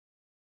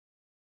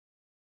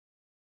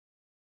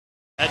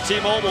At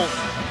T-Mobile,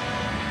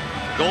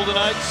 Golden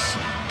Knights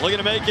looking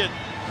to make it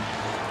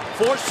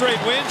 4 straight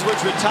wins,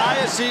 which would tie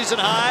a season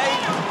high.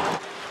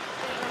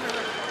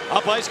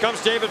 Up ice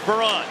comes David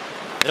Perron.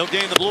 He'll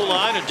gain the blue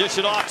line and dish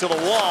it off to the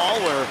wall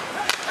where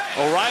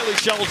O'Reilly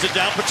shovels it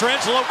down.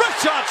 Pietrangelo,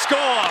 wrist shot,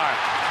 score!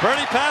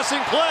 Pretty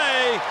passing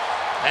play,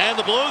 and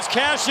the Blues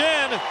cash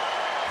in.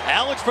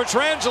 Alex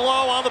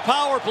Pietrangelo on the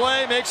power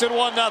play makes it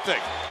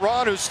 1-0.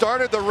 Ron, who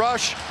started the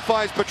rush,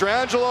 finds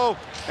Pietrangelo,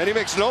 and he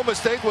makes no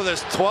mistake with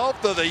his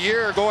 12th of the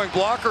year, going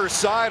blocker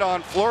side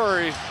on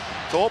Fleury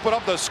to open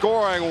up the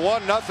scoring.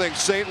 1-0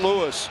 St.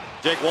 Louis.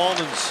 Jake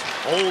Walden's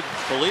old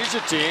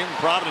collegiate team,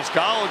 Providence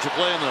College, are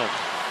playing the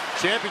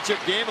championship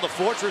game of the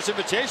Fortress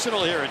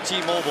Invitational here at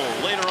T-Mobile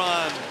later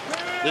on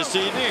this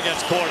evening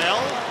against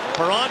Cornell.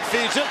 Perron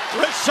feeds it,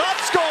 wrist shot,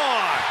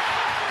 score!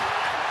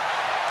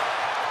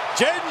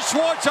 Jaden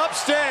Schwartz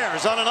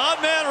upstairs on an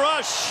odd man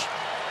rush.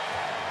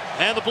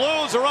 And the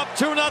Blues are up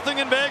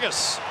 2-0 in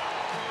Vegas.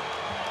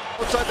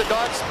 Outside the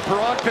dots,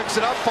 Perron picks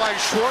it up,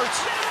 finds Schwartz.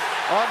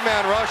 Odd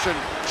man rush, and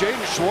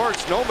Jaden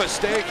Schwartz, no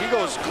mistake. He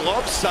goes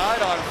glove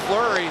side on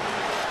Fleury.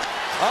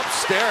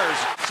 Upstairs.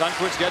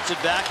 Sundqvist gets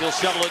it back. He'll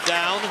shovel it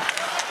down.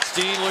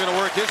 Steen looking to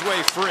work his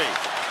way free.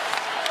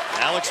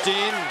 Alex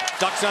Steen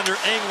ducks under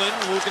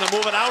Englund. Looking to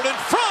move it out in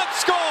front.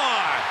 Score!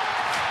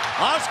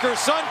 Oscar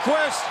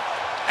Sundqvist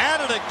at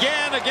it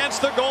again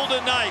against the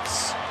Golden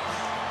Knights.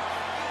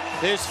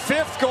 His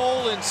 5th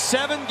goal in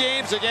 7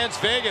 games against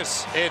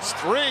Vegas. It's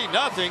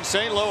 3-0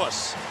 St.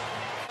 Louis.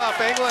 Up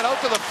Englund out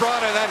to the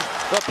front, and then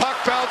the puck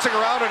bouncing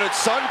around, and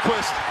it's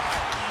Sundqvist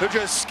who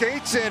just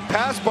skates in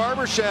past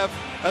Barbashev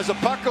as the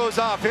puck goes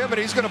off him, and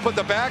he's going to put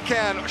the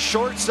backhand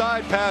short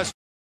side pass.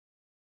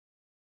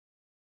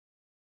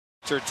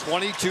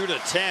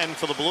 22-10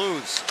 for the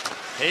Blues.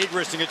 Haig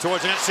wristing it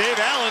towards the net. Save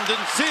Allen,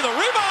 didn't see the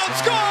rebound.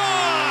 Score!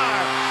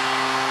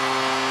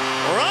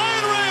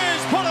 Ryan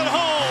Reeves put it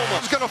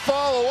home. He's going to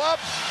follow up,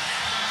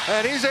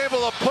 and he's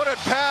able to put it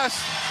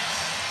past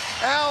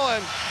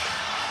Allen.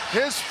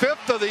 His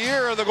 5th of the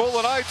year, and the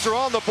Golden Knights are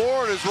on the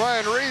board as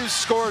Ryan Reeves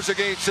scores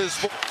against his.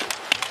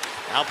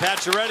 Now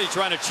Pacioretty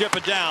trying to chip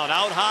it down.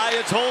 Out high,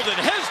 it's Holden.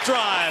 His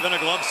drive, and a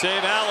glove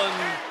save, Allen.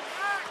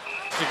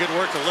 Good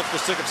work to lift the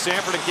stick of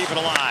Sanford and keep it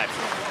alive.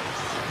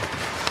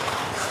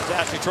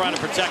 Stastny trying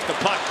to protect the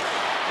puck.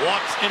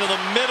 Walks into the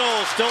middle,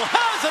 still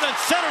has it, and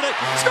centered it.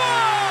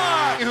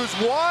 Score! Who's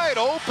wide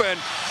open.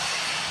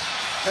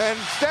 And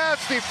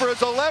Stastny, for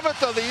his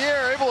 11th of the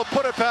year, able to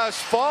put it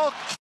past Falk.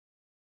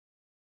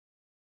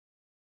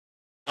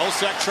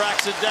 Nosek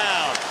tracks it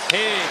down.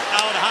 Haig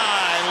out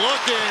high,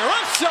 looking,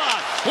 wrist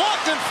shot,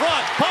 blocked in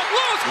front, puck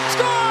loose,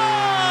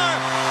 score!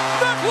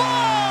 Nick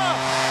Waugh!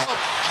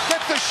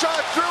 Gets the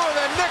shot through, and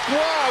then Nick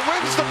Waugh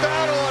wins the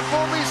battle on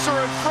Vomiser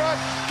in front,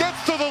 gets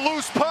to the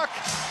loose puck,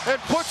 and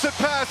puts it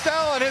past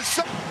Allen.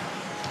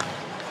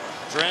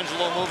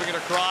 Pietrangelo moving it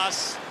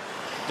across.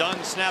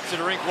 Dunn snaps it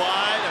rink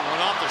wide and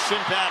went off the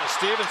shin pad of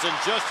Stevenson.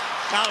 Just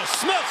out of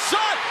Smith,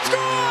 shot,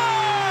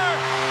 score!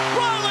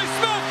 Riley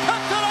Smith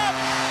picked it up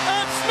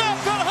and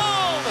snapped it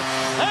home,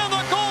 and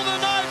the Golden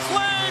Knights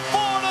lead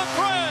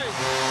 4-3.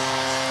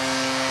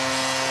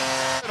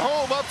 At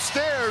home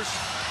upstairs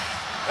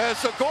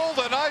as the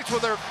Golden Knights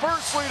with their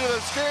first lead of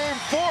this game,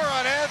 4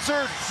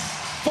 unanswered,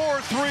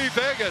 4-3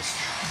 Vegas.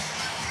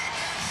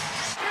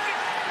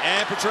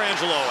 And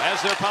Pietrangelo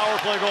has their power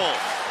play goal.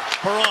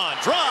 Perron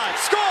drive,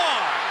 score!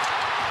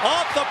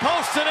 Off the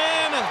post and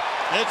in.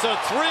 It's a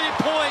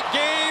 3-point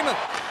game.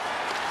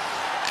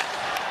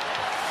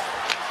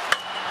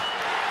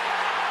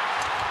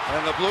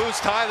 And the Blues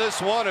tie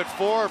this one at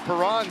 4.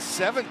 Perron's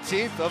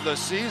 17th of the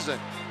season.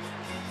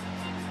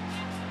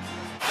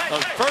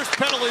 The first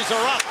penalties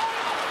are up.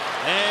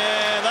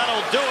 And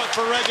that'll do it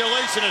for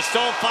regulation as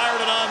Stone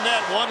fired it on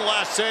net. One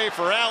last save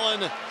for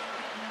Allen.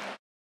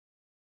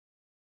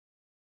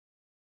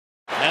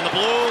 And the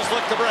Blues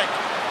look to break.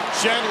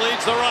 Shen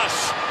leads the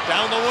rush.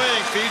 Down the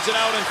wing, feeds it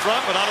out in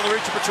front, but out of the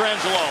reach of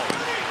Pietrangelo.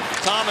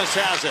 Thomas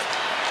has it.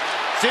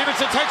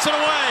 Stevenson takes it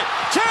away.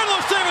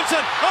 Chandler Stevenson,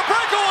 a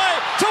breakaway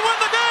to win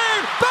the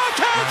game.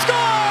 Backhand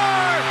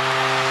score!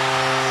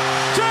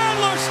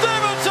 Chandler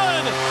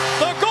Stevenson,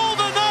 the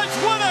Golden Knights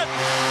win it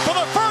for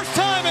the first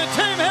time in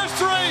team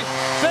history.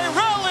 They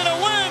rally to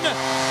win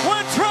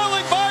when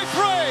trailing by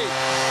 3.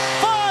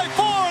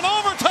 5-4 in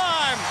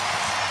overtime.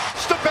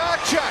 It's the back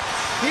check.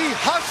 He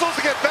hustles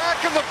to get back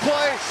in the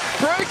play,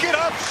 break it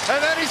up, and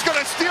then he's going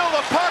to steal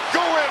the puck,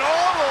 go in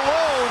all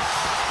alone.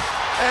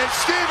 And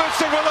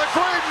Stevenson with a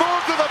great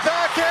move to the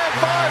backhand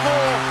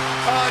 5-hole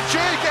on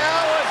Jake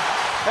Allen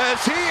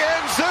as he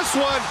ends this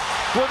one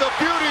with a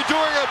beauty,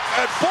 doing it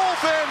at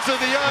both ends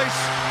of the ice.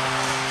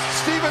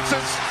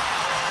 Stevenson's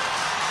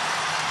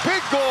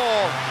big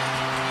goal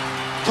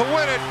to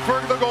win it for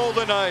the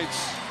Golden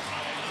Knights.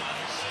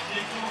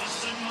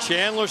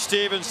 Chandler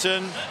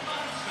Stevenson,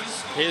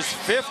 his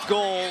 5th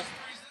goal